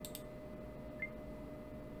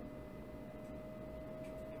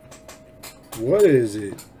What is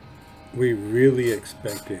it we really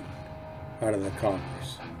expected out of the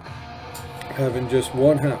Congress? Having just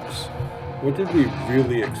one house, what did we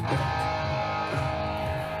really expect?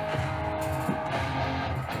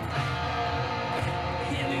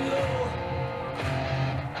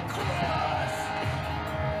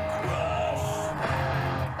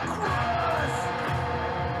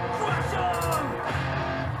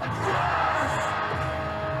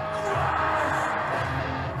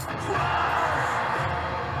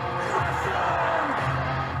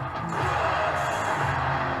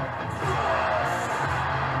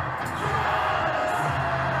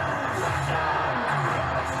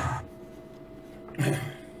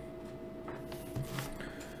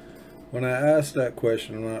 When I ask that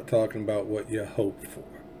question, I'm not talking about what you hope for.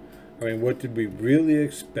 I mean, what did we really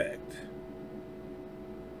expect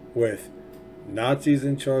with Nazis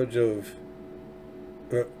in charge of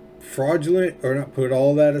fraudulent, or not, put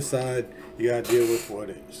all that aside, you got to deal with what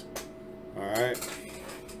is. All right?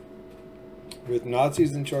 With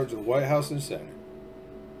Nazis in charge of the White House and Senate,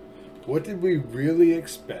 what did we really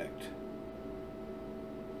expect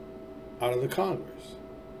out of the Congress?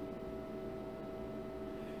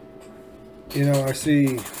 You know, I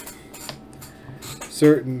see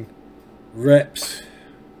certain reps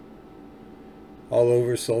all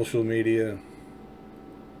over social media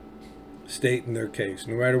stating their case,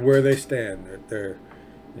 no matter where they stand. They're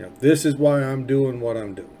you know, this is why I'm doing what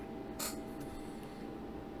I'm doing.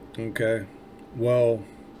 Okay, well,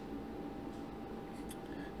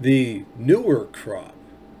 the newer crop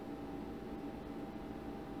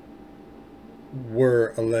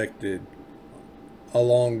were elected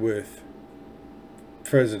along with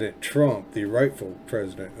President Trump, the rightful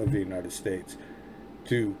president of the United States,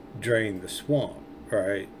 to drain the swamp,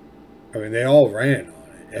 right? I mean, they all ran on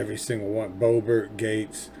it. Every single one. Boebert,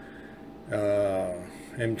 Gates,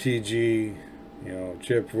 MTG, you know,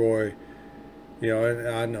 Chip Roy. You know, and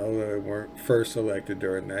I know they weren't first elected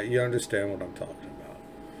during that. You understand what I'm talking about.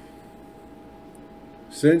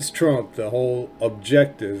 Since Trump, the whole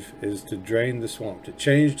objective is to drain the swamp, to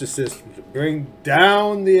change the system, to bring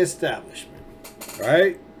down the establishment.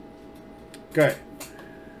 Right? Okay.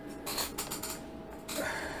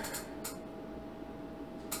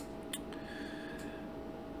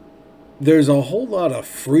 There's a whole lot of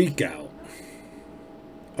freak out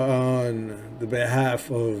on the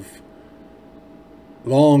behalf of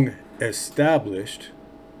long established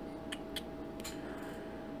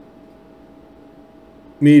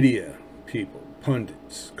media people,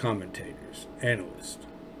 pundits, commentators, analysts.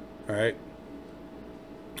 All right?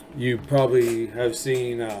 You probably have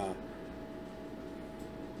seen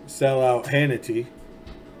sellout Hannity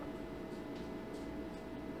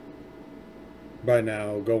by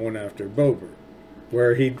now going after Boebert,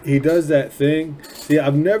 where he does that thing. See,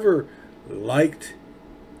 I've never liked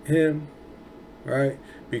him, right?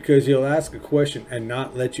 Because he'll ask a question and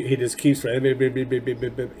not let you. He just keeps.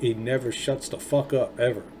 He never shuts the fuck up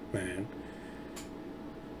ever, man.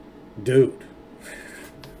 Dude,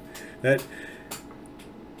 that.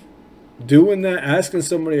 Doing that, asking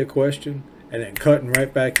somebody a question and then cutting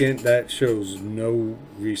right back in, that shows no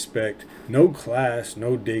respect, no class,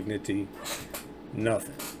 no dignity,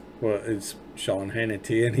 nothing. Well, it's Sean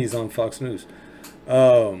Hannity and he's on Fox News.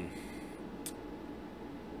 So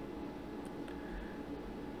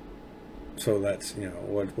that's, you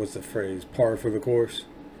know, what's the phrase? Par for the course.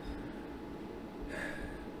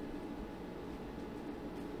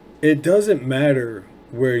 It doesn't matter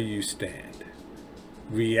where you stand.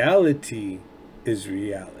 Reality is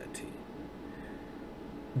reality.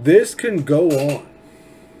 This can go on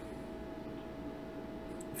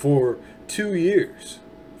for 2 years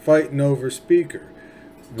fighting over speaker.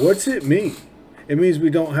 What's it mean? It means we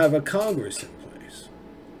don't have a Congress in place.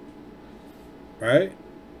 Right?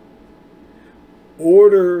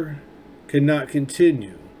 Order cannot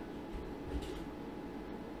continue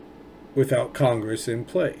without Congress in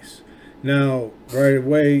place. Now, right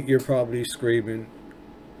away, you're probably screaming,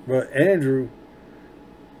 but Andrew,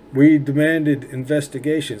 we demanded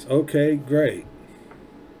investigations. Okay, great.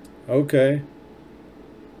 Okay.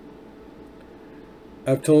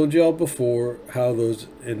 I've told y'all before how those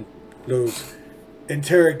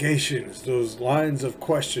interrogations, those lines of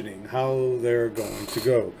questioning, how they're going to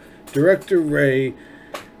go. Director Wray,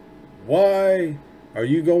 why are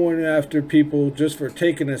you going after people just for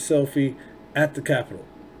taking a selfie at the Capitol?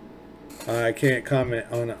 I can't comment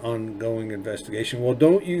on an ongoing investigation. Well,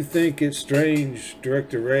 don't you think it's strange,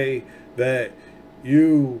 Director Wray, that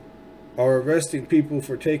you are arresting people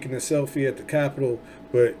for taking a selfie at the Capitol,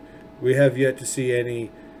 but we have yet to see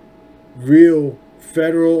any real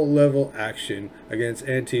federal level action against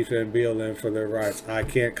Antifa and BLM for their rights. I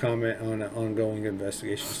can't comment on an ongoing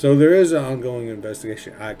investigation. So there is an ongoing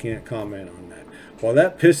investigation. I can't comment on that. Well,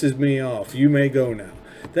 that pisses me off. You may go now.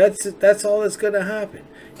 That's all that's going to happen.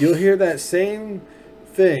 You'll hear that same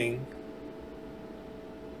thing,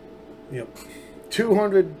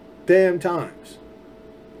 200 damn times.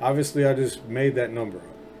 Obviously, I just made that number up.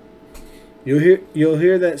 You'll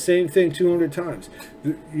hear that same thing 200 times.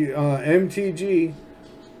 MTG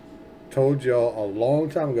told y'all a long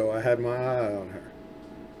time ago I had my eye on her,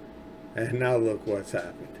 and now look what's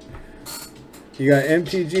happened. You got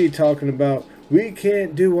MTG talking about we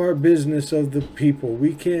can't do our business of the people.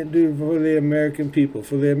 We can't do for the American people.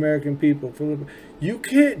 For the American people. You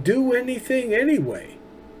can't do anything anyway.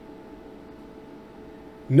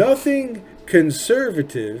 Nothing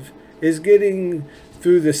conservative is getting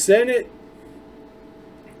through the Senate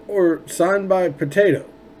or signed by potato.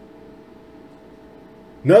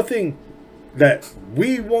 Nothing that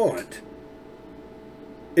we want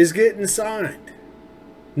is getting signed.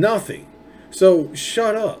 Nothing. So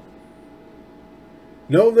shut up.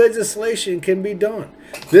 No legislation can be done.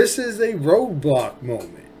 This is a roadblock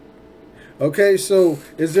moment. Okay, so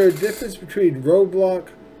is there a difference between roadblock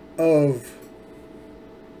of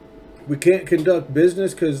we can't conduct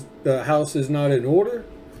business because the house is not in order,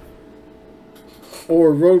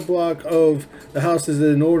 or roadblock of the house is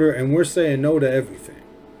in order and we're saying no to everything?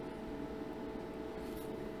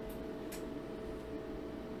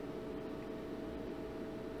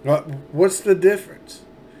 What's the difference?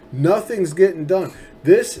 Nothing's getting done.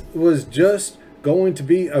 This was just going to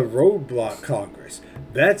be a roadblock Congress.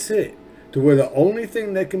 That's it. To where the only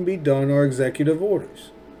thing that can be done are executive orders.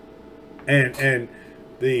 And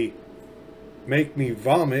the make me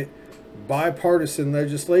vomit bipartisan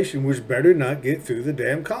legislation, which better not get through the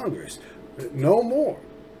damn Congress. No more.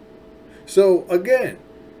 So again,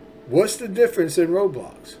 what's the difference in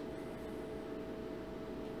roadblocks?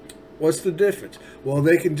 What's the difference? Well,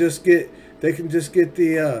 they can just get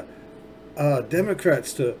the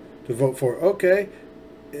Democrats to vote for it. Okay,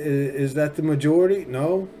 is that the majority?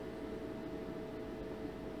 No,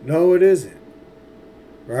 it isn't.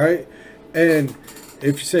 Right? And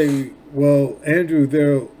if you say, well, Andrew,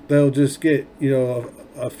 they'll just get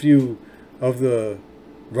a few of the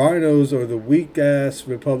rhinos or the weak ass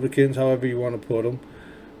Republicans, however you want to put them,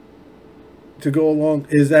 to go along.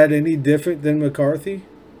 Is that any different than McCarthy?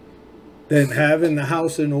 Than having the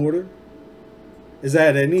house in order? Is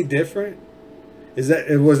that any different? Was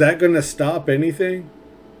that going to stop anything?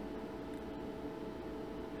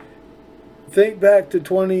 Think back to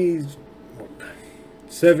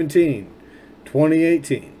 2017,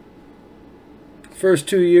 2018. First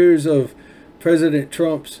 2 years of President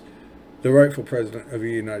Trump's, the rightful president of the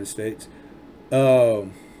United States,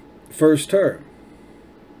 first term.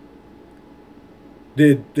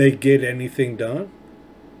 Did they get anything done?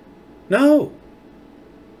 No,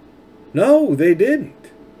 they didn't.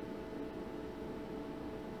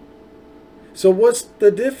 So what's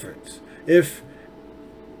the difference? If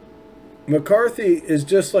McCarthy is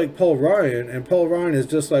just like Paul Ryan, and Paul Ryan is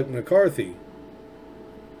just like McCarthy,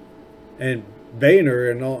 and Boehner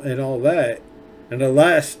and all that, and the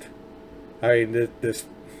last, I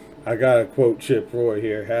gotta quote Chip Roy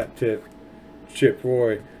here, hat tip, Chip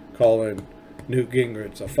Roy calling Newt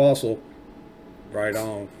Gingrich a fossil, right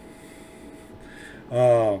on.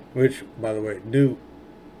 Which, by the way, Newt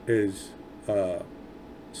is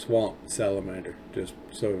swamp salamander, just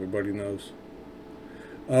so everybody knows.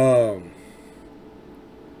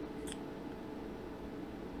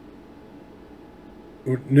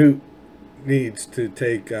 Newt needs to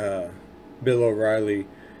take Bill O'Reilly,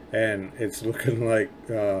 and it's looking like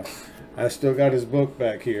I still got his book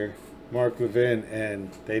back here, Mark Levin,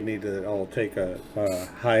 and they need to all take a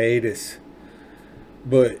hiatus.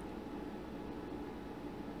 But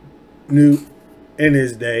Newt, in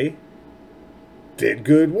his day, did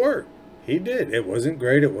good work. He did. It wasn't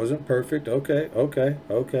great. It wasn't perfect. Okay.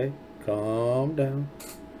 Calm down.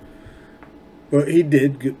 But he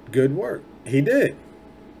did good work. He did.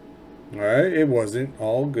 All right. It wasn't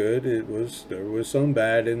all good. There was some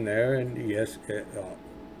bad in there, and yes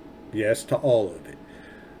to all of it.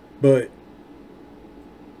 But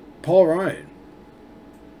Paul Ryan,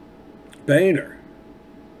 Boehner,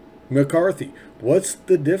 McCarthy, what's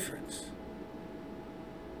the difference?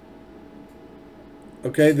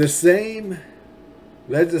 Okay, the same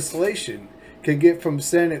legislation can get from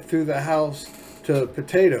Senate through the House to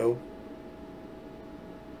potato,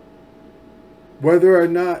 whether or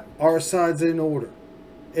not our side's in order.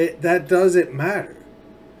 That doesn't matter.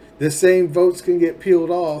 The same votes can get peeled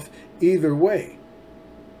off either way.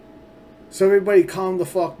 So everybody calm the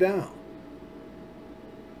fuck down.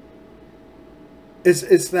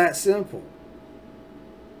 It's that simple.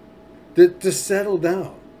 To settle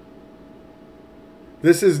down.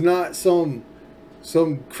 This is not some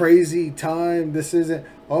crazy time. This isn't,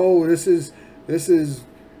 oh, this is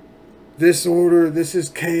disorder, this is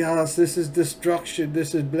chaos, this is destruction,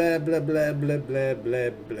 this is blah blah blah blah blah blah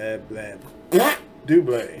blah blah.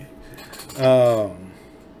 Double.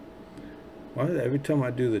 Why every time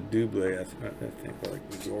I do the double, I think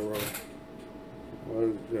like Zorro.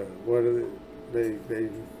 What are they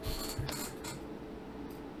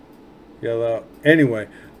yell out. Anyway,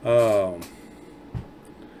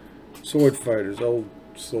 sword fighters, old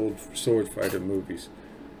sword fighter movies.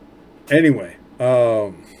 Anyway,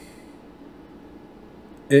 none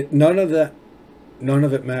of it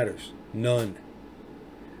matters. None.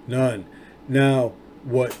 Now,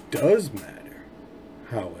 what does matter,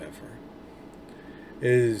 however,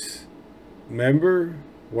 is, remember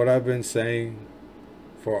what I've been saying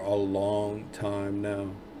for a long time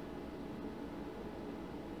now?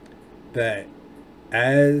 That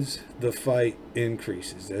as the fight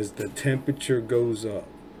increases, as the temperature goes up,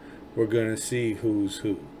 we're going to see who's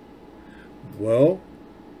who. Well,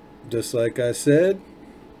 just like I said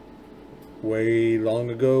way long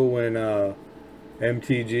ago when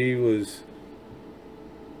MTG was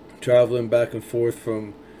traveling back and forth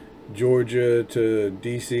from Georgia to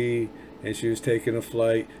DC, and she was taking a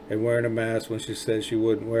flight and wearing a mask when she said she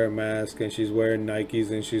wouldn't wear a mask, and she's wearing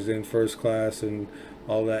Nikes and she's in first class and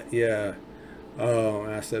all that. Yeah.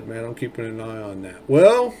 And I said, man, I'm keeping an eye on that.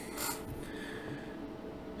 Well,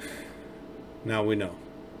 now we know.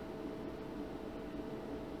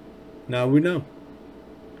 Now we know.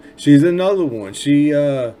 She's another one. She,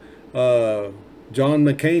 John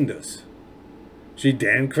McCain does. She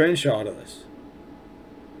Dan Crenshaw does.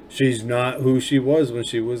 She's not who she was when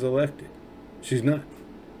she was elected. She's not.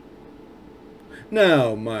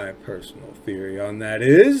 Now, my personal theory on that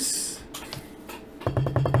is,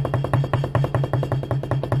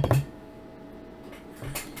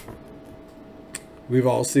 we've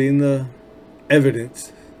all seen the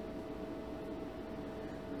evidence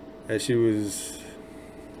that she was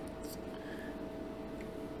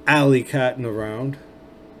alley-catting around,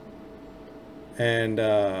 and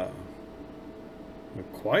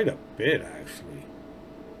quite a bit, actually.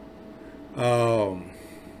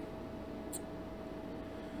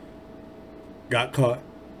 Got caught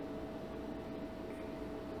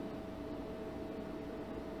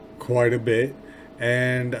quite a bit,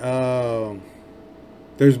 and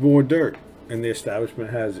there's more dirt, and the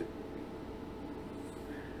establishment has it.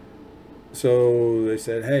 So they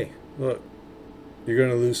said, hey, look, you're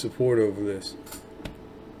going to lose support over this.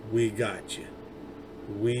 We got you.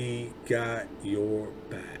 We got your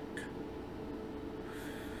back.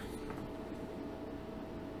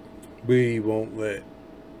 We won't let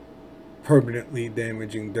permanently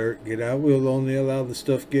damaging dirt get out. We'll only allow the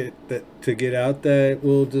stuff to get out that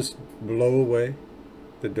will just blow away.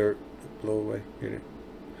 The dirt blow away. You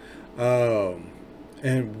know?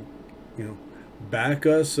 And, you know, back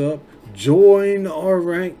us up. Join our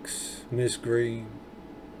ranks, Miss Green.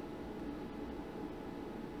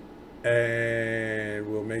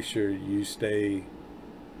 And we'll make sure you stay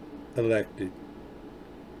elected.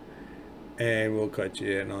 And we'll cut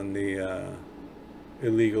you in on the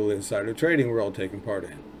illegal insider trading we're all taking part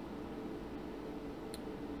in.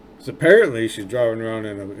 So apparently she's driving around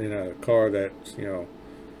in a car that's, you know,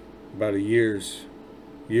 about a year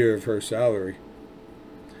of her salary.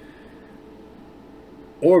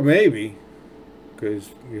 Or maybe, because,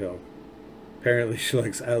 you know, apparently she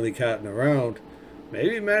likes alley-catting around,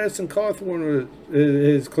 maybe Madison Cawthorn,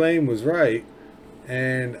 his claim was right,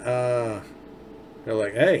 and they're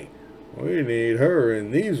like, hey, we need her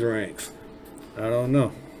in these ranks. I don't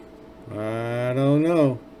know.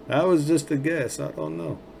 That was just a guess. I don't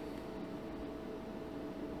know.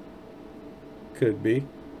 Could be.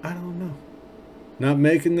 I don't know. Not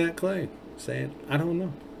making that claim. Saying, I don't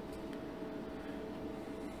know.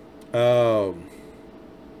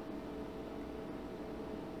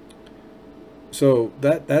 So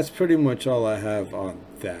that's pretty much all I have on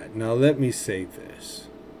that. Now let me say this.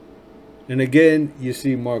 And again, you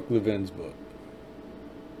see Mark Levin's book.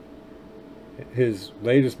 His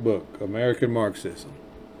latest book, American Marxism.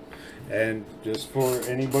 And just for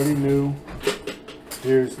anybody new,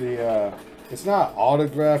 here's the, it's not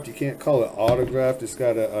autographed. You can't call it autographed. It's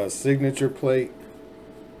got a signature plate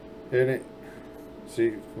in it.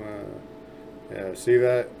 See, yeah, see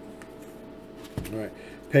that? All right.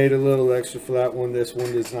 Paid a little extra for that one. This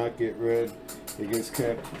one does not get read. It gets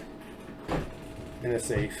kept in a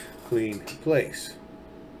safe, clean place.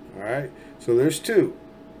 All right. So there's two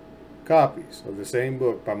copies of the same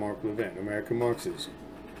book by Mark Levin, American Marxism.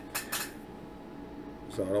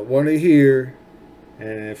 So I don't want to hear,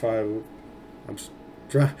 and if I'm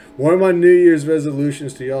trying, one of my New Year's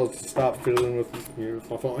resolutions to y'all is to stop fiddling with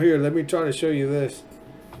my phone. Here, let me try to show you this.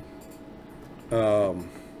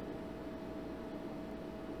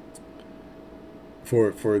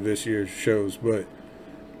 For this year's shows, but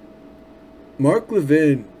Mark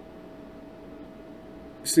Levin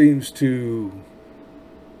seems to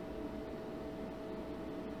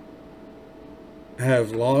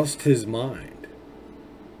have lost his mind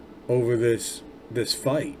over this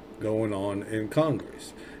fight going on in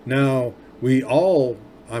Congress. Now, we all,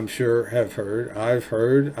 I'm sure, have heard.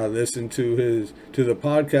 I listened to the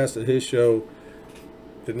podcast of his show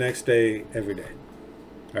the next day, every day.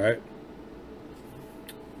 All right.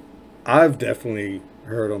 I've definitely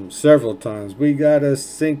heard him several times. We gotta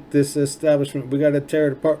sink this establishment. We gotta tear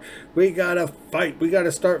it apart. We gotta fight. We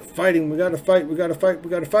gotta start fighting. We gotta fight. We gotta fight. We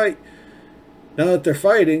gotta fight. Now that they're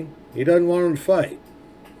fighting, he doesn't want them to fight.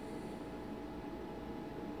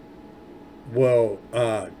 Well,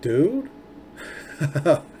 dude.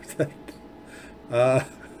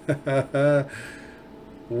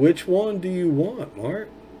 Which one do you want, Mark?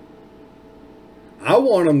 I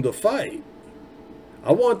want them to fight.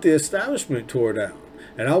 I want the establishment tore down.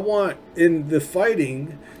 And I want, in the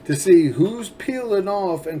fighting, to see who's peeling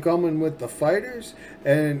off and coming with the fighters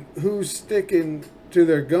and who's sticking to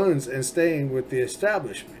their guns and staying with the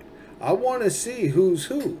establishment. I want to see who's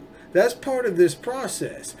who. That's part of this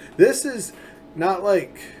process. This is not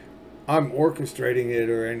like I'm orchestrating it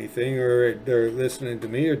or anything, or they're listening to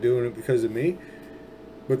me or doing it because of me.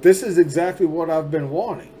 But this is exactly what I've been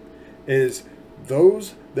wanting, is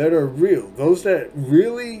those that are real, those that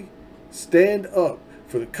really stand up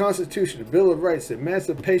for the Constitution, the Bill of Rights, the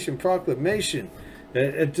Emancipation Proclamation,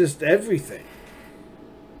 just everything.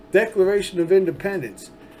 Declaration of Independence.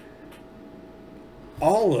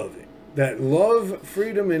 All of it. That love,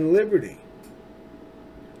 freedom, and liberty.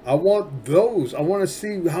 I want those. I want to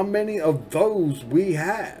see how many of those we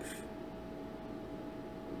have.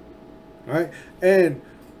 All right? And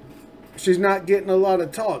she's not getting a lot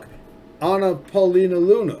of talk. Anna Paulina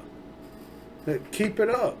Luna. Keep it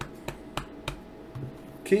up.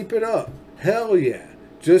 Keep it up. Hell yeah.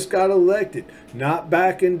 Just got elected. Not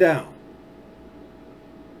backing down.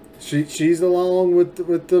 She's along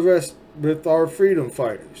with the rest, with our freedom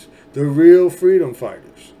fighters. The real freedom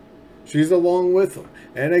fighters. She's along with them.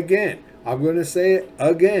 And again, I'm going to say it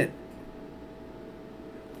again.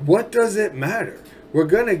 What does it matter? We're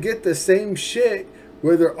going to get the same shit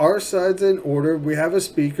whether our side's in order, we have a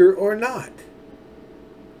speaker or not.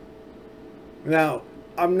 Now,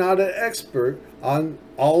 I'm not an expert on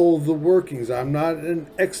all the workings. I'm not an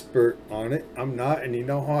expert on it. I'm not, and you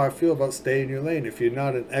know how I feel about stay in your lane. If you're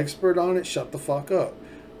not an expert on it, shut the fuck up.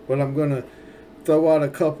 But I'm going to throw out a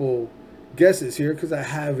couple guesses here because I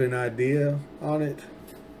have an idea on it.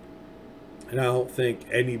 And I don't think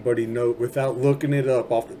anybody knows, without looking it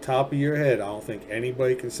up off the top of your head, I don't think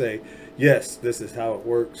anybody can say, yes, this is how it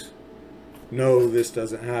works. No, this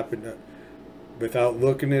doesn't happen. Without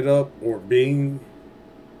looking it up or being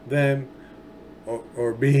them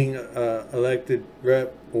or being an elected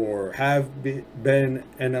rep or have been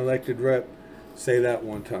an elected rep, say that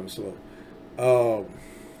one time slow.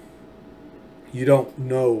 You don't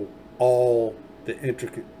know all the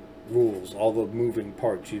intricate rules, all the moving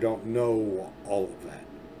parts. You don't know all of that.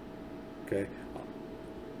 Okay?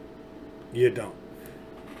 You don't.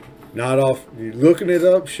 Not off, you're looking it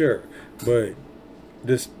up, sure. But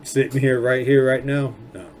just sitting here, right now,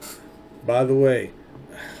 no. By the way,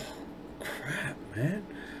 crap, man.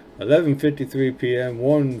 11:53 p.m.,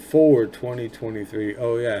 1/4/2023.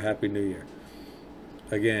 Oh, yeah, Happy New Year.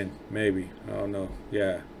 Again, maybe. I don't know.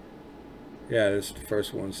 Yeah. Yeah, this is the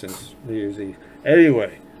first one since New Year's Eve.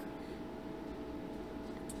 Anyway.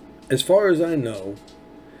 As far as I know,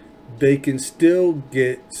 they can still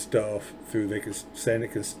get stuff through. They can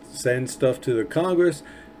send stuff to the Congress.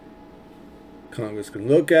 Congress can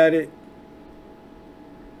look at it,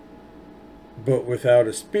 but without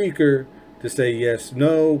a speaker to say yes,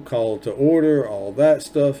 no, call to order, all that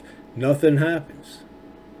stuff, nothing happens.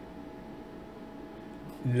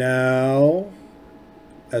 Now,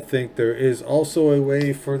 I think there is also a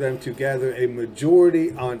way for them to gather a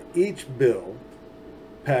majority on each bill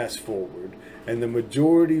pass forward, and the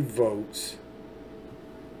majority votes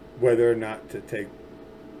whether or not to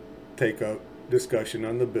take up discussion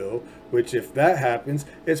on the bill, which if that happens,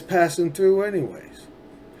 it's passing through anyways.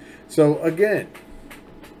 So again,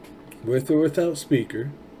 with or without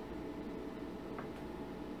speaker,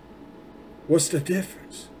 what's the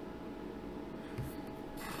difference?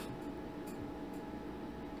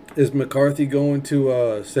 Is McCarthy going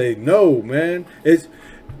to say no, man?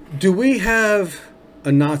 Do we have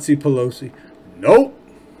a Nazi Pelosi? Nope.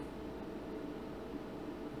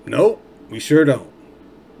 Nope. We sure don't.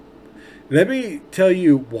 Let me tell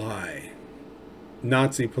you why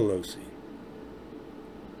Nazi Pelosi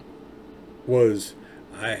was,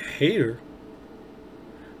 I hate her,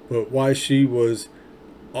 but why she was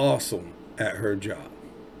awesome at her job.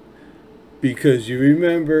 Because you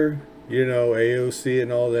remember, AOC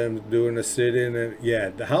and all them doing a sit-in, and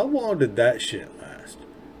yeah, how long did that shit last?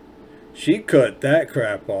 She cut that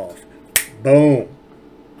crap off. Boom.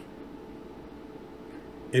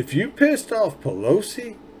 If you pissed off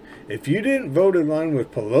Pelosi, if you didn't vote in line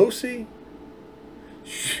with Pelosi,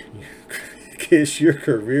 kiss your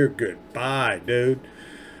career goodbye, dude.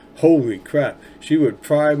 Holy crap. She would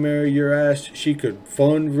primary your ass. She could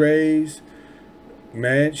fundraise.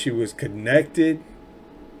 Man, she was connected.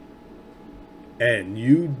 And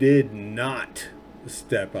you did not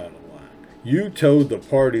step out of line. You towed the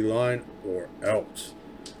party line or else.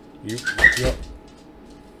 You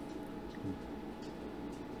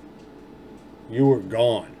were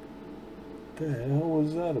gone. What the hell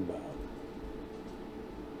was that about?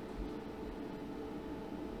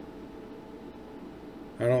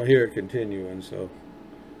 I don't hear it continuing, so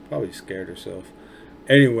probably scared herself.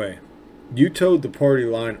 Anyway, you towed the party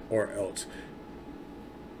line or else.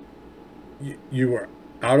 You were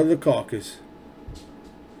out of the caucus.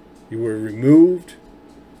 You were removed,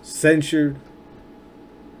 censured,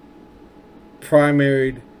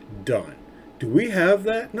 primaried, done. Do we have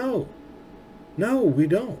that? No. No, we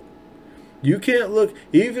don't. You can't look,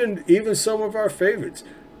 even some of our favorites.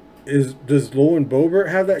 Does Lauren Boebert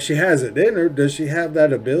have that? She has it in her. Does she have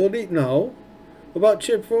that ability? No. What about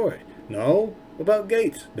Chip Roy? No. What about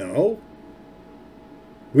Gates? No.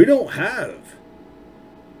 We don't have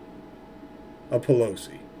a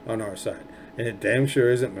Pelosi on our side. And it damn sure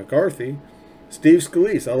isn't McCarthy. Steve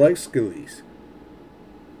Scalise. I like Scalise.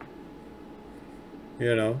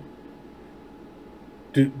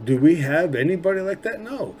 Do we have anybody like that?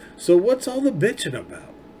 No. So what's all the bitching about?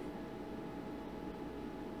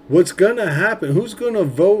 What's going to happen? Who's going to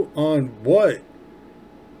vote on what?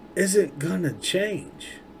 Isn't going to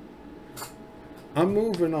change. I'm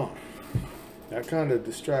moving on. That kind of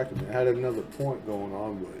distracted me. I had another point going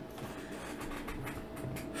on, but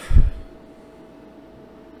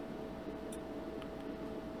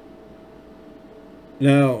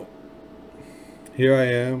now, here I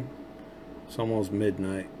am. It's almost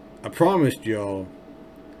midnight. I promised y'all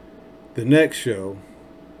the next show,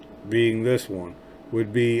 being this one,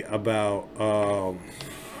 would be about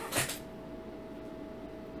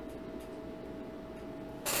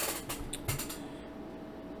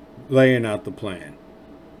laying out the plan.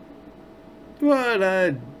 But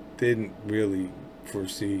I didn't really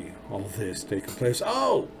foresee all this taking place.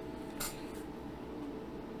 Oh!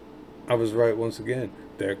 I was right once again.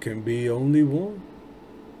 There can be only one.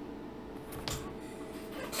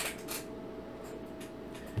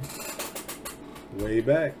 Way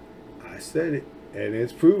back, I said it, and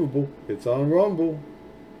it's provable. It's on Rumble.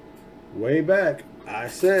 Way back, I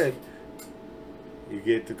said, you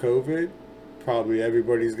get the COVID. Probably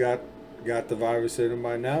everybody's got the virus in them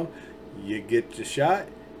by now. You get the shot,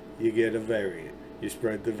 you get a variant. You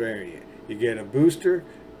spread the variant. You get a booster,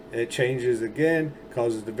 it changes again,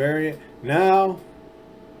 causes the variant. Now,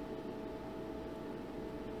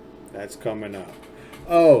 that's coming up.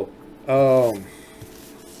 Oh,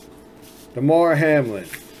 Damar Hamlin.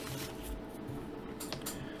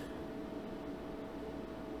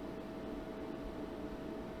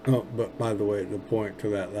 Oh, but by the way, the point to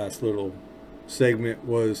that last little segment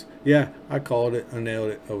was, yeah, I called it. I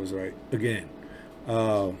nailed it. I was right. Again,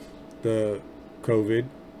 the COVID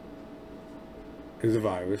is a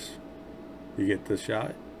virus. You get the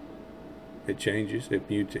shot. It changes.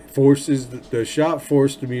 It forces the shot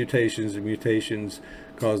forced the mutations. The mutations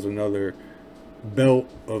caused another belt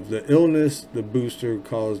of the illness. The booster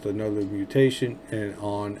caused another mutation, and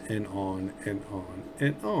on and on and on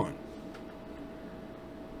and on.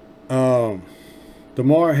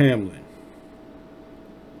 Damar Hamlin.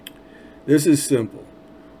 This is simple.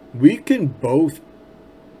 We can both,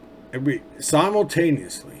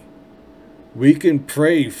 simultaneously, we can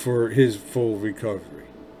pray for his full recovery.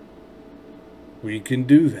 We can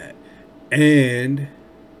do that. And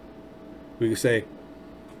we can say,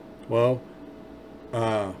 well,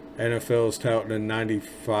 NFL's touting a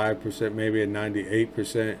 95%, maybe a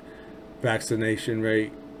 98% vaccination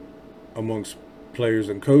rate amongst players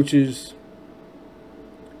and coaches.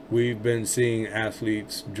 We've been seeing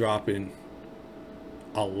athletes dropping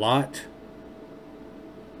a lot.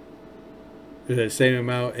 the same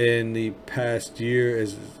amount in the past year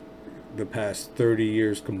as the past 30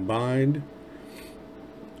 years combined.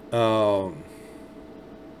 Um,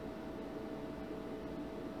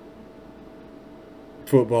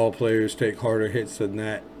 Football players take harder hits than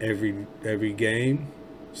that every game,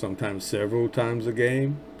 sometimes several times a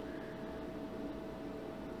game.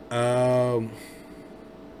 Um,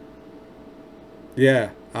 yeah,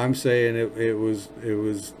 I'm saying it was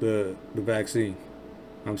the vaccine.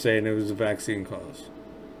 I'm saying it was the vaccine cause.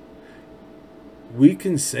 We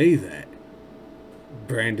can say that,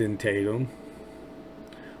 Brandon Tatum,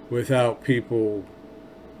 without people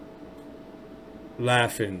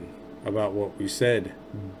laughing about what we said.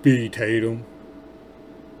 B. Tatum.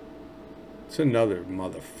 It's another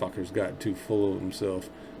motherfucker's got too full of himself.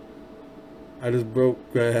 I just broke.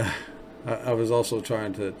 I was also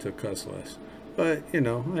trying to cuss less. But, I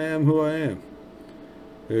am who I am.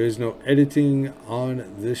 There is no editing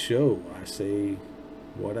on this show. I say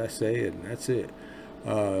what I say, and that's it.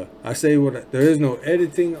 I say there is no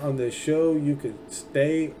editing on this show. You can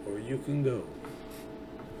stay or you can go.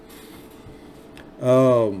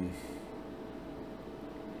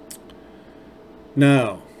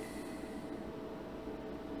 Now,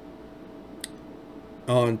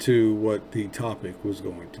 on to what the topic was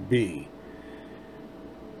going to be.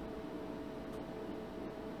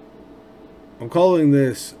 I'm calling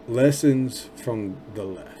this Lessons from the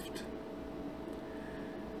Left.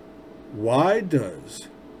 Why does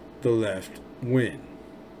the left win?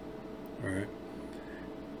 All right.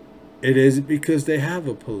 It isn't because they have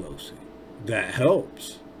a Pelosi. That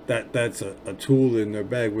helps. That's a tool in their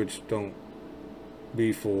bag, which don't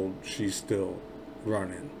be fooled. She's still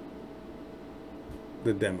running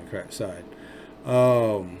the Democrat side.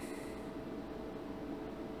 Oh,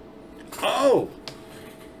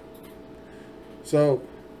 so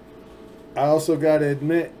I also got to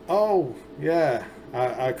admit,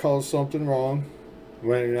 I called something wrong.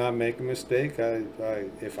 When I make a mistake, I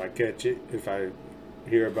if I catch it, if I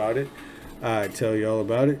hear about it, I tell you all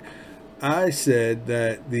about it. I said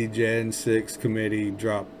that the Jan 6 committee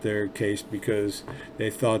dropped their case because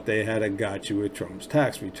they thought they had a gotcha with Trump's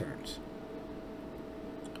tax returns.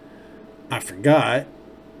 I forgot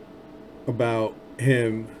about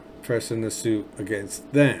him pressing a suit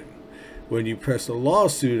against them. When you press a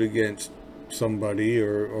lawsuit against somebody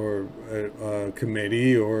or a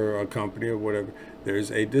committee or a company or whatever,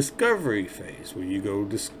 there's a discovery phase where you go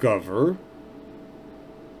discover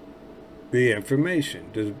the information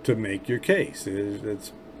to make your case.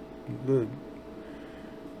 That's the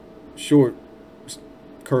short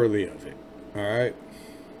curly of it. All right.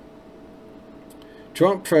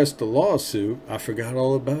 Trump pressed the lawsuit. I forgot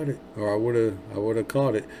all about it, or I would have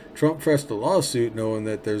caught it. Trump pressed the lawsuit knowing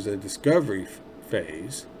that there's a discovery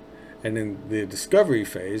phase, and in the discovery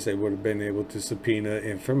phase, they would have been able to subpoena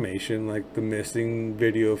information like the missing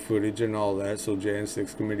video footage and all that. So Jan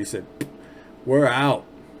 6 committee said, "We're out.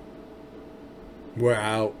 We're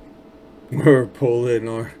out. We're pulling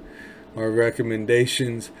our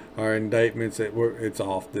recommendations, our indictments. It's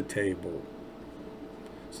off the table."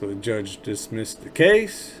 So the judge dismissed the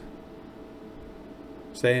case,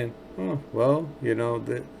 saying, "Oh, well,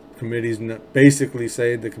 the committee's basically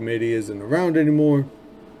saying the committee isn't around anymore.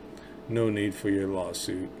 No need for your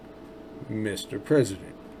lawsuit, Mr.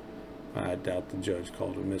 President." I doubt the judge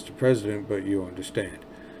called him Mr. President, but you understand.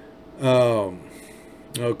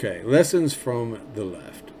 Okay, lessons from the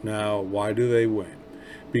left. Now, why do they win?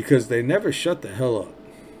 Because they never shut the hell up.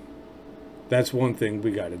 That's one thing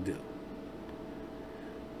we got to do.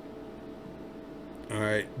 All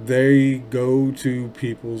right, they go to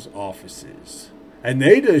people's offices, and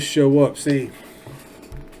they just show up. See,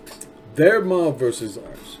 their mob versus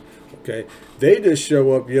ours. Okay, they just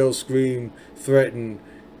show up, yell, scream, threaten,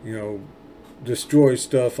 destroy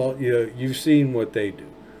stuff. You've seen what they do.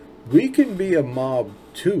 We can be a mob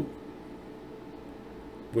too,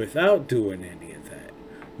 without doing any of that.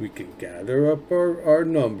 We can gather up our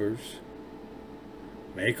numbers,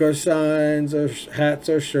 make our signs, our hats,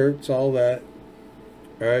 our shirts, all that.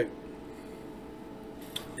 All right.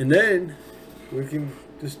 And then we can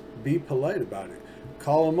just be polite about it.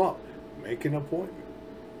 Call them up. Make an appointment.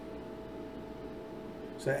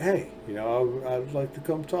 Say, hey, I'd like to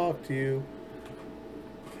come talk to you,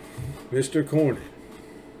 Mr. Cornyn,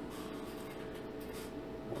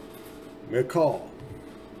 McCall,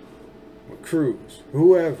 Cruz,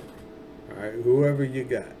 whoever. All right, whoever you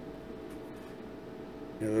got.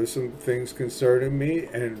 There's some things concerning me,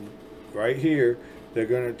 and right here, they're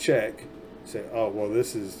going to check, say, oh, well,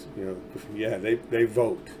 this is, they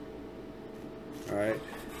vote. All right.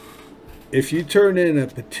 If you turn in a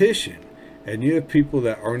petition and you have people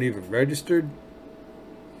that aren't even registered,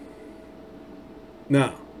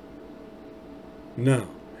 no. No.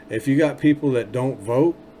 If you got people that don't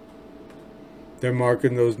vote, they're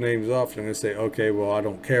marking those names off and they say, okay, well, I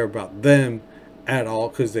don't care about them at all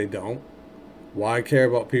because they don't. Why care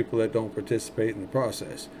about people that don't participate in the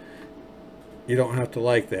process? You don't have to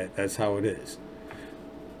like that. That's how it is.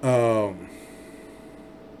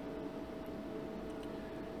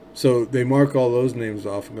 So they mark all those names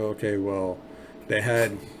off and go, okay, well, they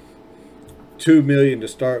had 2 million to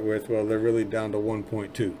start with. Well, they're really down to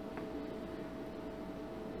 1.2.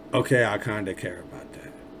 Okay, I kind of care about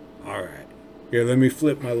that. All right. Here, let me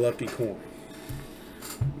flip my lucky coin.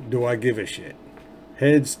 Do I give a shit?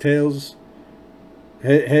 Heads, tails.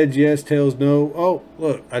 Heads, yes. Tails, no. Oh,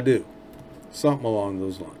 look, I do. Something along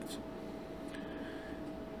those lines.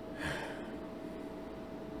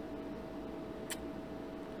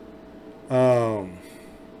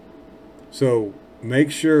 So make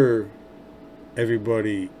sure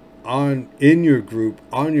everybody in your group,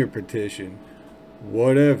 on your petition,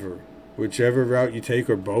 whichever route you take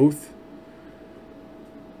or both,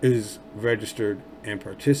 is registered and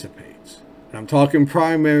participates. And I'm talking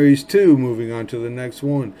primaries too, moving on to the next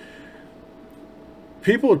one.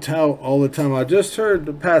 People tout all the time. I just heard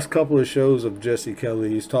the past couple of shows of Jesse Kelly.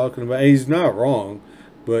 He's talking about, he's not wrong,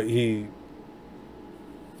 but he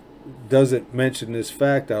doesn't mention this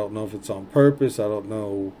fact. I don't know if it's on purpose. I don't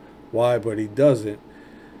know why, but he doesn't.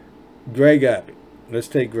 Greg Abbott. Let's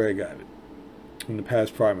take Greg Abbott in the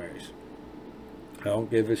past primaries. I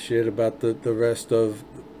don't give a shit about the rest of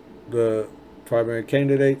the primary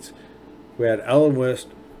candidates. We had Allen West,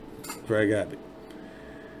 Greg Abbott.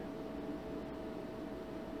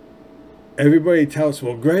 Everybody touts,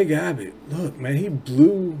 well, Greg Abbott, look, man, he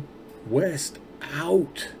blew West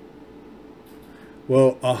out.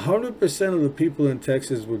 Well, 100% of the people in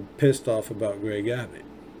Texas were pissed off about Greg Abbott.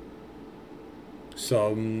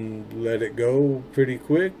 Some let it go pretty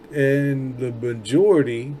quick, and the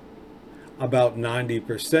majority, about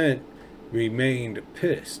 90%, remained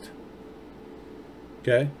pissed.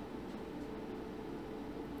 Okay?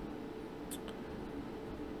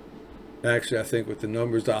 Actually, I think with the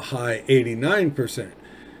numbers, a high 89%.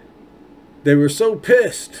 They were so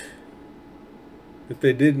pissed that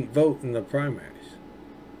they didn't vote in the primaries.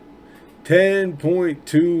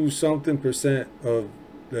 10.2 something percent of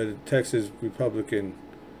the Texas Republican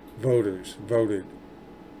voters voted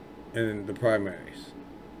in the primaries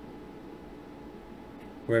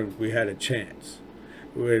when we had a chance,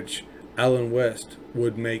 which Allen West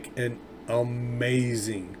would make an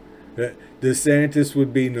amazing. DeSantis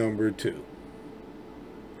would be number 2.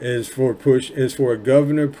 As for a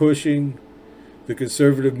governor pushing the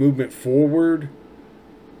conservative movement forward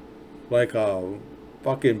like a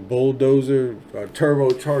fucking bulldozer, a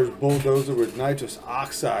turbocharged bulldozer with nitrous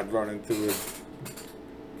oxide running through his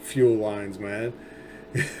fuel lines, man.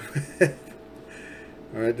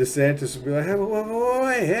 All right, DeSantis would be like,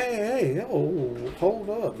 hey, hold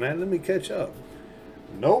up, man, let me catch up.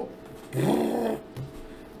 Nope.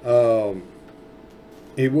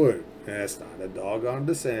 He would. And that's not a dog on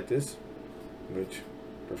DeSantis, which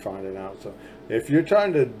we're finding out. So if you're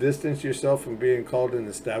trying to distance yourself from being called an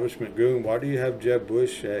establishment goon, why do you have Jeb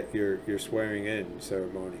Bush at your swearing in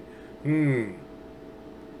ceremony?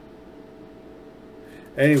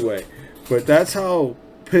 Anyway, but that's how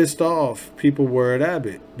pissed off people were at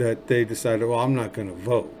Abbott that they decided, well, I'm not going to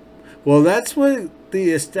vote. Well, that's what the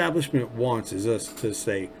establishment wants, is us to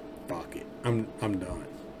say, fuck it, I'm done.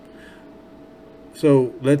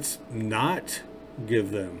 So let's not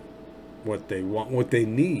give them what they want, what they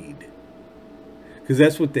need. Because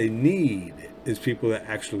that's what they need, is people that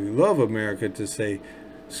actually love America to say,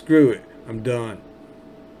 screw it, I'm done.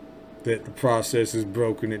 That the process is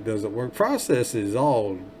broken, it doesn't work. Process is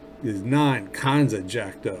 9 kinds of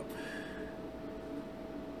jacked up.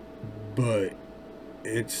 But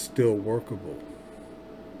it's still workable.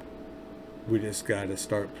 We just got to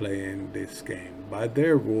start playing this game by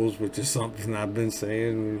their rules, which is something I've been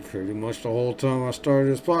saying pretty much the whole time I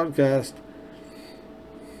started this podcast.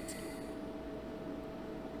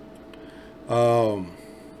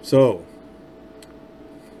 So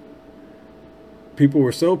people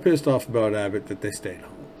were so pissed off about Abbott that they stayed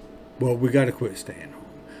home. Well, we got to quit staying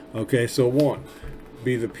home. Okay, so 1,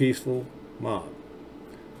 be the peaceful mob.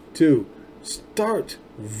 2, start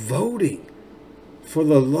voting. For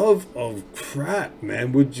the love of crap,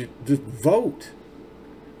 man, would you just vote?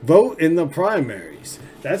 Vote in the primaries.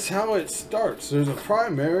 That's how it starts. There's a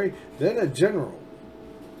primary, then a general.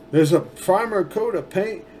 There's a primer coat of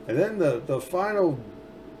paint, and then the final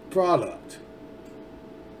product.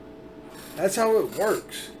 That's how it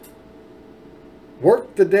works.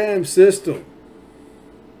 Work the damn system.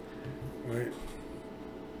 Right?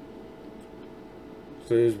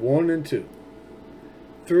 So there's 1 and 2.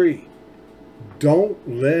 3, don't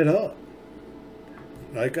let up.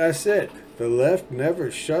 Like I said, the left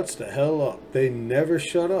never shuts the hell up. They never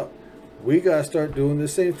shut up. We got to start doing the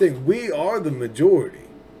same thing. We are the majority,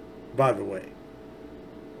 by the way.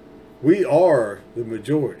 We are the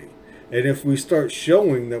majority. And if we start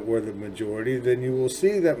showing that we're the majority, then you will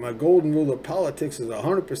see that my golden rule of politics is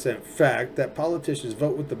 100% fact, that politicians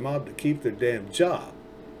vote with the mob to keep their damn job.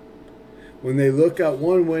 When they look out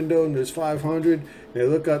one window and there's 500, they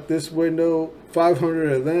look out this window,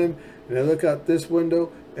 500 of them, and they look out this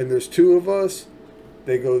window and there's 2 of us,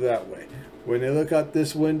 they go that way. When they look out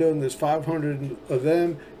this window and there's 500 of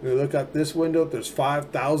them, and they look out this window, there's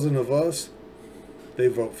 5,000 of us, they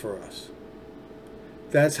vote for us.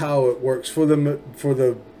 That's how it works for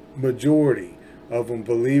the majority of them,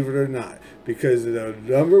 believe it or not. Because the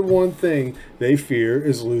number one thing they fear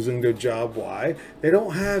is losing their job. Why? They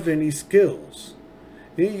don't have any skills.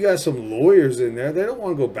 You got some lawyers in there. They don't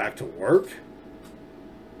want to go back to work.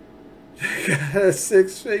 They got a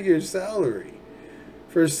 6-figure salary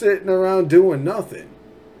for sitting around doing nothing.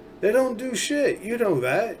 They don't do shit. You know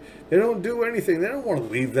that. They don't do anything. They don't want to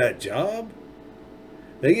leave that job.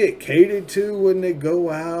 They get catered to when they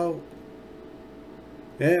go out.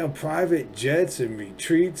 They have private jets and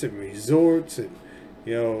retreats and resorts and,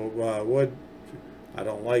 what, I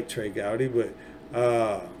don't like Trey Gowdy, but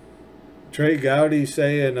Trey Gowdy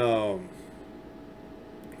saying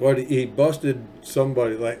he busted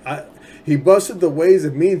somebody, he busted the Ways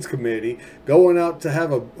and Means Committee going out to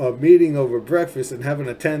have a meeting over breakfast and having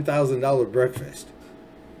a $10,000 breakfast.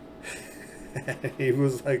 He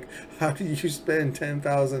was like, how do you spend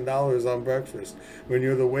 $10,000 on breakfast when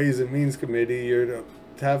you're the Ways and Means Committee? You're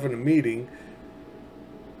having a meeting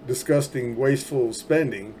discussing wasteful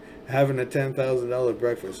spending, having a $10,000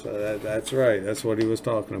 breakfast. That's right. That's what he was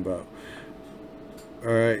talking about.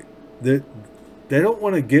 All right. They don't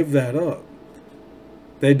want to give that up.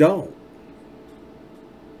 They don't.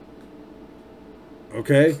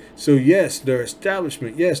 Okay? So yes, their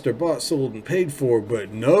establishment, yes, they're bought, sold, and paid for,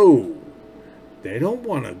 but no, they don't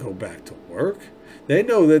want to go back to work. They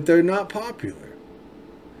know that they're not popular.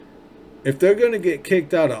 If they're going to get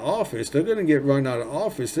kicked out of office, they're going to get run out of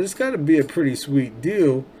office. There's got to be a pretty sweet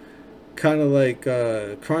deal, kind of like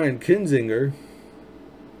Brian Kinzinger.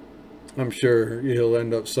 I'm sure he'll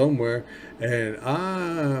end up somewhere, and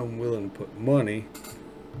I'm willing to put money.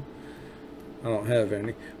 I don't have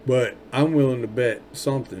any, but I'm willing to bet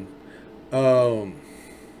something. That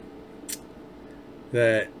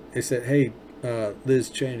they said, hey,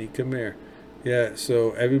 Liz Cheney, come here. Yeah,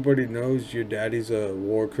 so everybody knows your daddy's a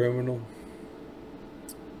war criminal.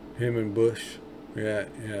 Him and Bush. Yeah.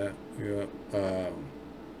 You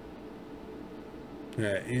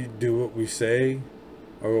do what we say,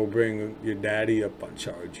 or we'll bring your daddy up on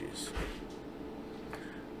charges.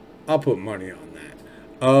 I'll put money on that.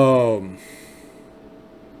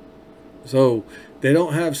 So they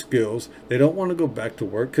don't have skills. They don't want to go back to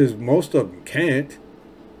work because most of them can't.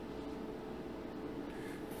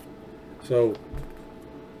 So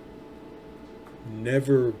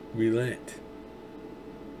never relent.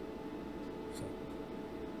 So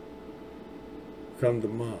come to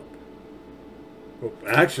mob. Well,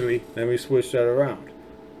 actually, let me switch that around.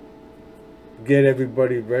 Get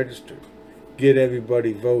everybody registered. Get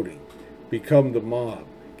everybody voting. Become the mob.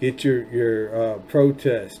 Get your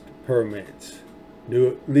protest permits. Do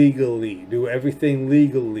it legally. Do everything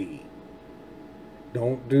legally.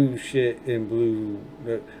 Don't do shit in blue.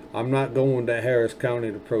 I'm not going to Harris County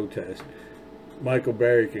to protest. Michael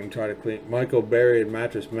Berry and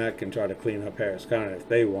Mattress Mac can try to clean up Harris County if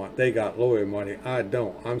they want. They got lawyer money. I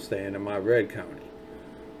don't. I'm staying in my red county.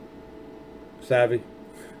 Savvy?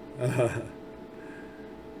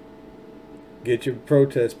 Get your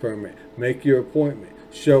protest permit. Make your appointment.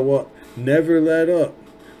 Show up. Never let up.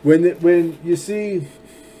 When you see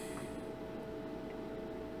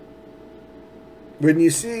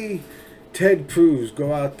Ted Cruz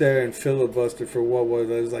go out there and filibuster for what was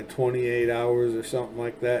it, like 28 hours or something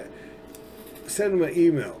like that, send him an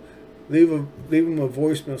email. Leave him a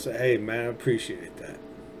voicemail. Say, hey man, I appreciate that.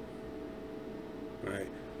 Right.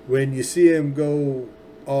 When you see him go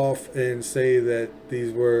off and say that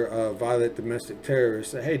these were violent domestic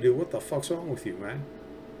terrorists, say, hey dude, what the fuck's wrong with you, man?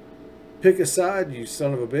 Pick a side, you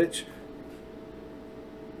son of a bitch.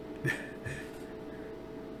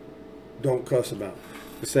 Don't cuss him out.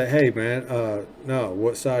 Say, hey man, no,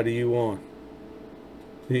 what side are you on?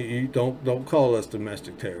 You don't call us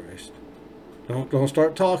domestic terrorists. Don't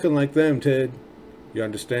start talking like them, Ted. You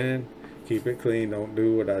understand? Keep it clean. Don't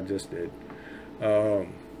do what I just did.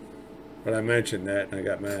 Um, but I mentioned that and I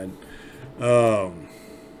got mad. Um,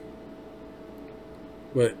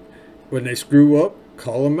 but when they screw up,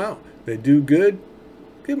 call them out. They do good,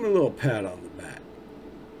 give them a little pat on the back.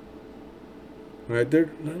 Right? They're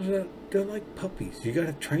like puppies. You got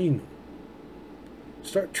to train them.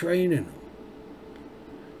 Start training them.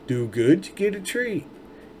 Do good, you get a treat.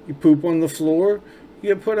 You poop on the floor,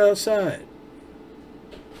 you get put outside.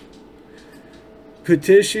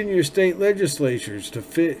 Petition your state legislatures to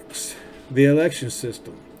fix the election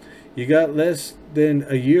system. You got less than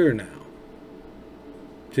a year now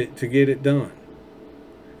to get it done.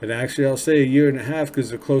 And actually, I'll say a year and a half because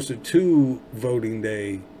they're closer to voting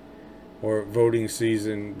day or voting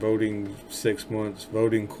season, voting 6 months,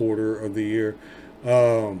 voting quarter of the year,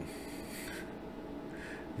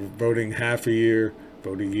 voting half a year,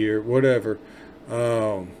 voting year, whatever.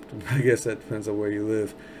 I guess that depends on where you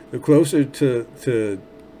live. The closer to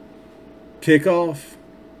kickoff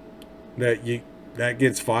that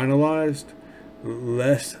gets finalized,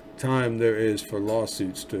 less time there is for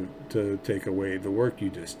lawsuits to take away the work you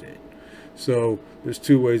just did. So there's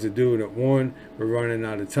two ways of doing it. One, we're running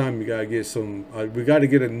out of time. We gotta get we got to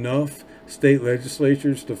get enough state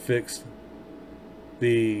legislatures to fix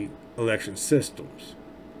the election systems.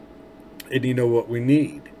 And you know what we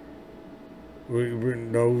need? We're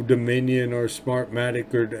no Dominion or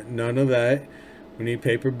Smartmatic or none of that. We need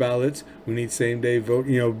paper ballots. We need same-day vote.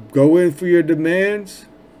 Go in for your demands.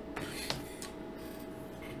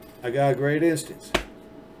 I got a great instance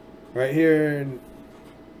right here in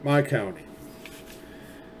my county.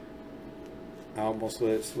 I almost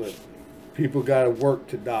let it slip. People got to work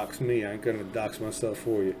to dox me. I ain't going to dox myself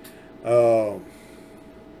for you.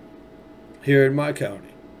 Here in my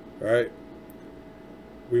county, right?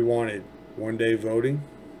 We wanted one-day voting,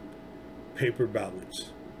 paper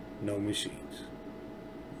ballots, no machines,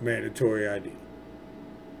 mandatory ID.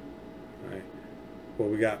 Right? Well,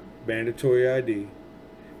 we got mandatory ID,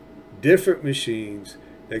 different machines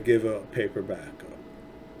that give a paper backup.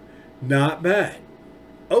 Not bad.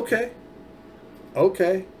 Okay.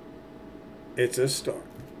 It's a start.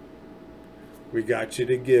 We got you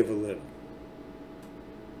to give a little.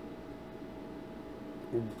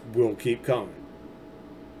 We'll keep coming.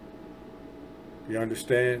 You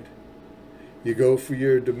understand? You go for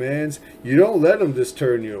your demands. You don't let them just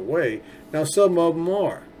turn you away. Now, some of them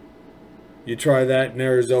are. You try that in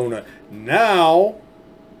Arizona. Now,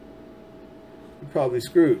 you're probably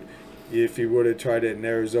screwed. If you would have tried it in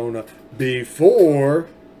Arizona before,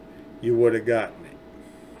 you would have gotten it.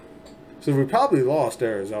 So we probably lost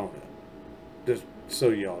Arizona. Just so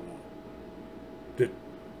y'all know.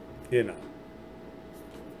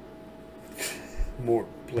 More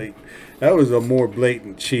blatant. That was a more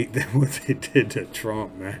blatant cheat than what they did to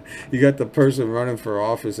Trump, man. You got the person running for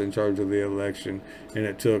office in charge of the election, and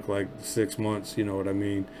it took like 6 months, you know what I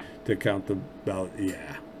mean, to count the ballot.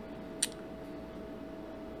 Yeah.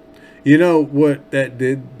 You know what that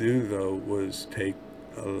did do, though, was take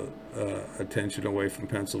attention away from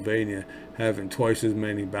Pennsylvania, having twice as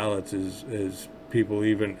many ballots as people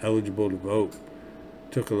even eligible to vote.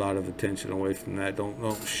 Took a lot of attention away from that. Don't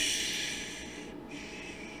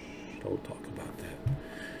talk about that.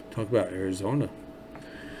 Talk about Arizona.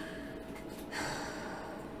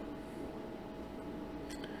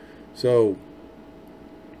 So,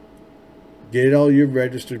 get all your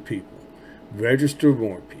registered people. Register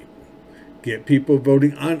more people. Get people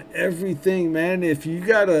voting on everything, man. If you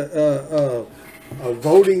got a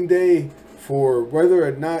voting day for whether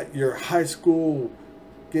or not your high school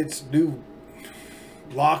gets new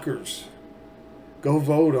lockers, go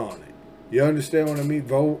vote on it. You understand what I mean?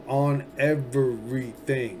 Vote on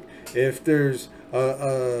everything. If there's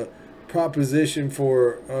a proposition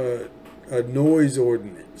for a noise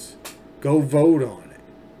ordinance, go vote on it.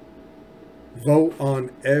 Vote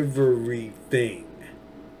on everything.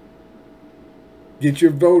 Get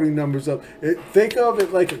your voting numbers up. Think of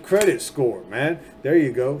it like a credit score, man. There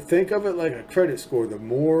you go. Think of it like a credit score. The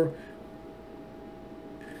more...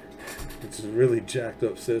 It's a really jacked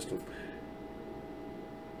up system.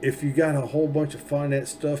 If you got a whole bunch of finance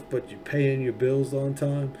stuff, but you're paying your bills on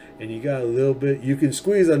time, and you got a little bit, you can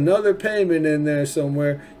squeeze another payment in there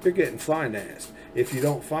somewhere, you're getting financed. If you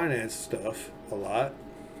don't finance stuff a lot,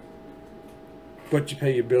 but you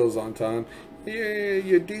pay your bills on time,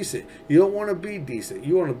 you're decent. You don't want to be decent.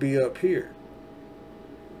 You want to be up here.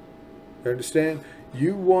 You understand?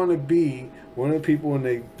 You want to be one of the people when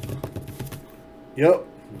they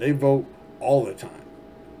vote all the time.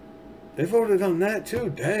 They voted on that too.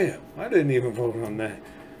 Damn, I didn't even vote on that.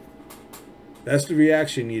 That's the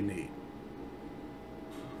reaction you need.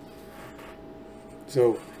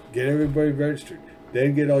 So get everybody registered.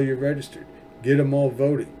 Then get all your registered. Get them all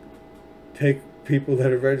voting. Take people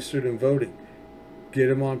that are registered and voting. Get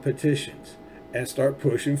them on petitions. And start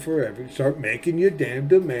pushing for start making your damn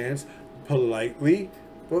demands politely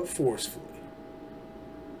but forcefully.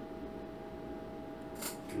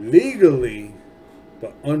 Legally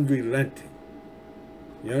but unrelenting.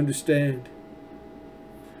 You understand?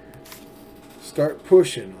 Start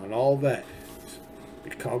pushing on all that.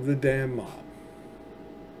 Become the damn mob.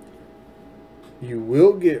 You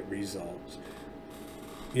will get results.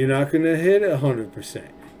 You're not going to hit 100%.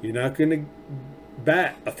 You're not going to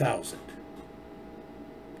bat 1,000.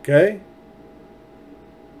 Okay?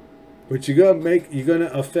 But you're going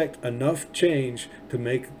to affect enough change to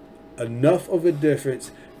make enough of a difference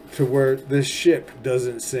to where this ship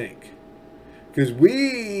doesn't sink. Because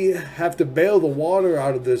we have to bail the water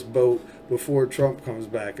out of this boat before Trump comes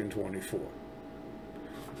back in 24.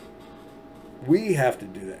 We have to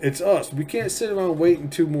do that. It's us. We can't sit around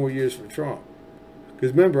waiting 2 more years for Trump.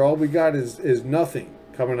 Because remember, all we got is nothing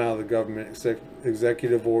coming out of the government except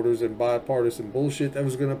executive orders and bipartisan bullshit that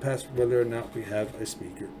was going to pass whether or not we have a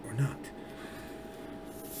speaker or not.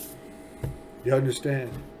 You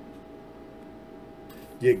understand?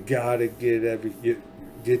 You gotta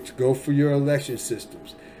go for your election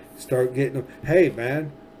systems. Start getting them. Hey,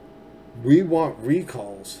 man, we want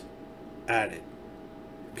recalls added.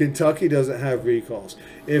 Kentucky doesn't have recalls.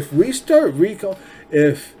 If we start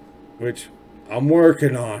which I'm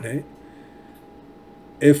working on it,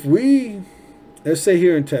 let's say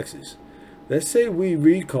here in Texas, let's say we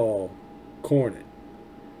recall Cornyn.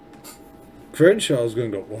 Crenshaw's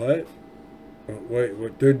going to go, what? Wait,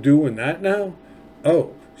 what? They're doing that now?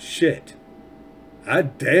 Oh, shit. I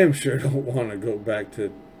damn sure don't want to go back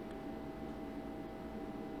to,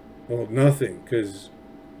 well, nothing, because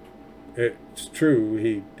it's true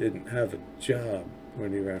he didn't have a job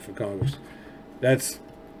when he ran for Congress. That's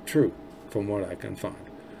true, from what I can find.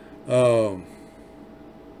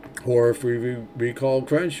 Or if we recall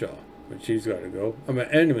Crenshaw, but she's got to go. I'm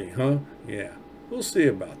an enemy, huh? Yeah, we'll see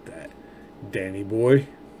about that, Danny boy.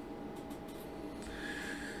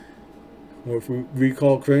 Or if we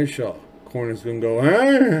recall Crenshaw, Cornyn's going to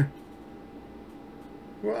go,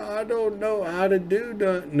 well, I don't know how to do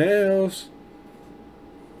nothing else.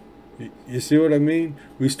 You see what I mean?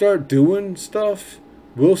 We start doing stuff,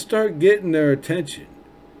 we'll start getting their attention.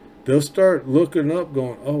 They'll start looking up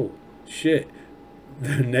going, oh, shit,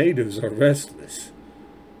 the natives are restless.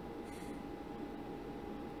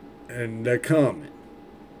 And they're coming.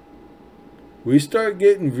 We start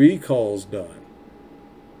getting recalls done,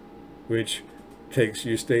 which takes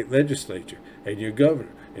your state legislature and your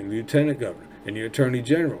governor and lieutenant governor and your attorney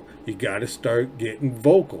general. You got to start getting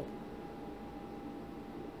vocal.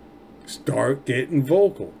 Start getting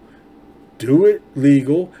vocal. Do it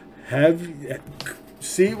legal. Have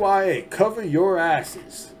CYA cover your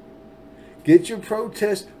asses. Get your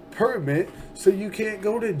protest permit so you can't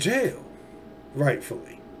go to jail,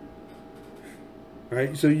 rightfully.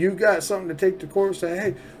 Right? So you got something to take to court and say,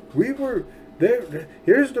 hey, we were there.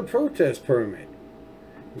 Here's the protest permit.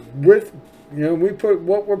 With, we put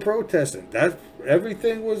what we're protesting. That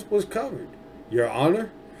everything was covered. Your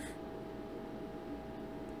Honor.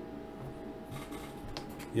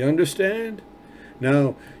 You understand?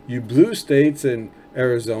 Now, you blue states in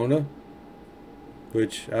Arizona,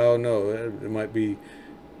 which I don't know, it might be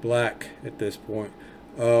black at this point.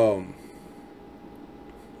 You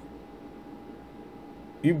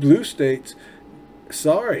blue states,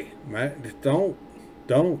 sorry, man, don't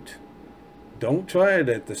try it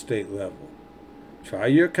at the state level. Try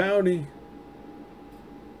your county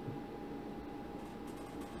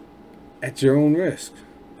at your own risk.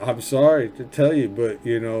 I'm sorry to tell you, but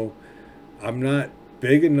I'm not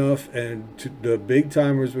big enough, and the big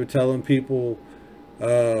timers were telling people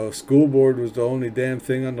school board was the only damn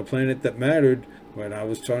thing on the planet that mattered, when I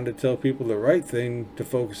was trying to tell people the right thing to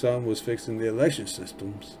focus on was fixing the election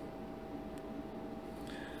systems.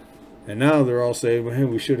 And now they're all saying, well, hey,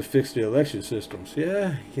 we should have fixed the election systems.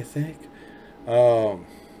 Yeah, you think? But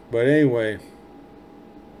anyway,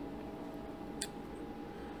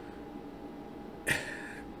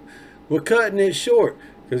 we're cutting it short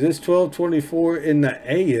because it's 12:24 in the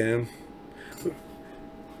a.m.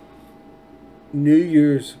 New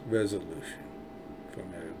Year's resolution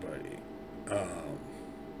from everybody.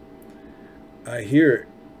 I hear it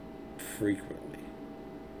frequently,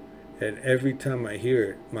 and every time I hear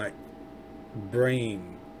it, my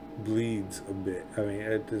brain bleeds a bit. I mean,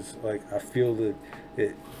 it just I feel that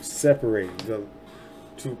it separating. The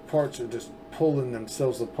two parts are just pulling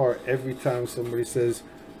themselves apart every time somebody says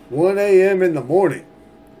 1 a.m. in the morning.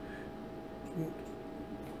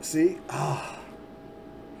 See? Ah.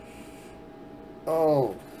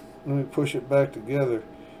 Oh. Let me push it back together.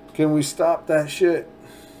 Can we stop that shit?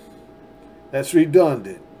 That's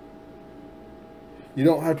redundant. You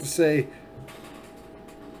don't have to say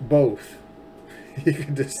both. You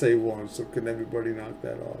can just say one. So can everybody knock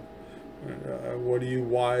that off? What are you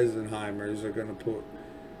Weisenheimers are going to put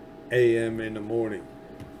AM in the morning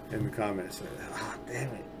in the comments? Ah,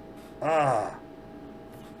 damn it. Ah.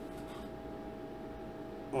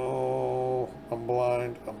 Oh, I'm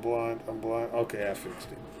blind. Okay, I fixed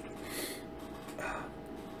it.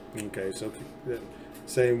 Okay, so the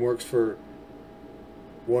same works for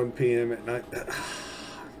 1 p.m. at night. Damn.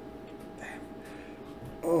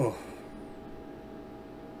 Oh.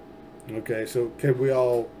 Okay, so can we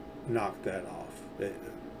all knock that off?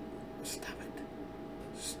 Stop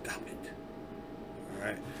it. All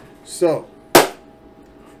right. So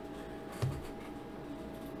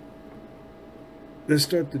let's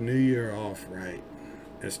start the new year off right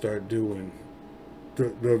and start doing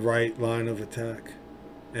the right line of attack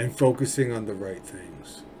and focusing on the right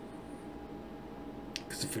things.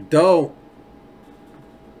 Because if we don't,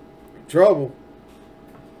 we're in trouble.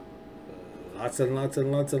 Lots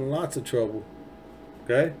of trouble.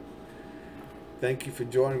 Okay? Thank you for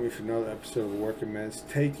joining me for another episode of Working Man's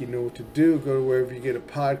Take. You know what to do. Go to wherever you get a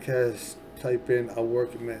podcast. Type in a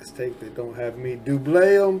Working Man's Take. They don't have me. Double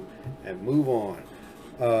them and move on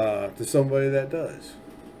to somebody that does.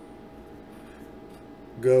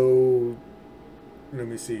 Go, let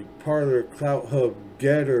me see. Parler, Clout Hub,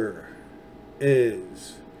 Getter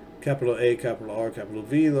is capital A, capital R, capital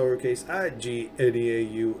V, lowercase I, G,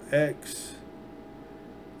 N-E-A-U-X.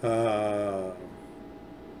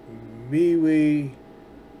 MeWe,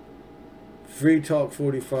 Free Talk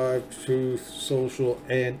 45, Truth Social,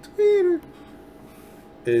 and Twitter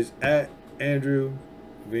is at Andrew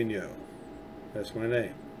Vigneault. That's my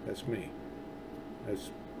name. That's me. That's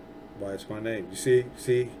why it's my name. You see?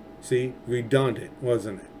 Redundant,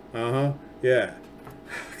 wasn't it? Uh-huh. Yeah.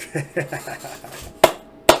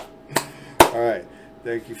 All right.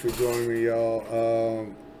 Thank you for joining me, y'all.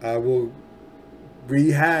 I will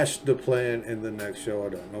rehash the plan in the next show. I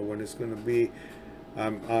don't know when it's going to be.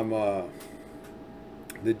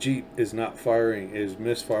 The Jeep is not firing, is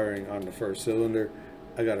misfiring on the first cylinder.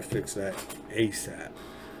 I got to fix that ASAP.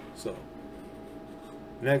 So,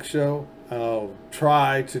 next show, I'll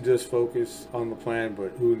try to just focus on the plan,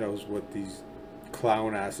 but who knows what these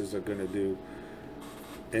clown asses are going to do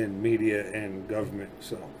in media and government.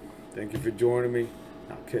 So, thank you for joining me.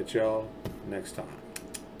 I'll catch y'all next time.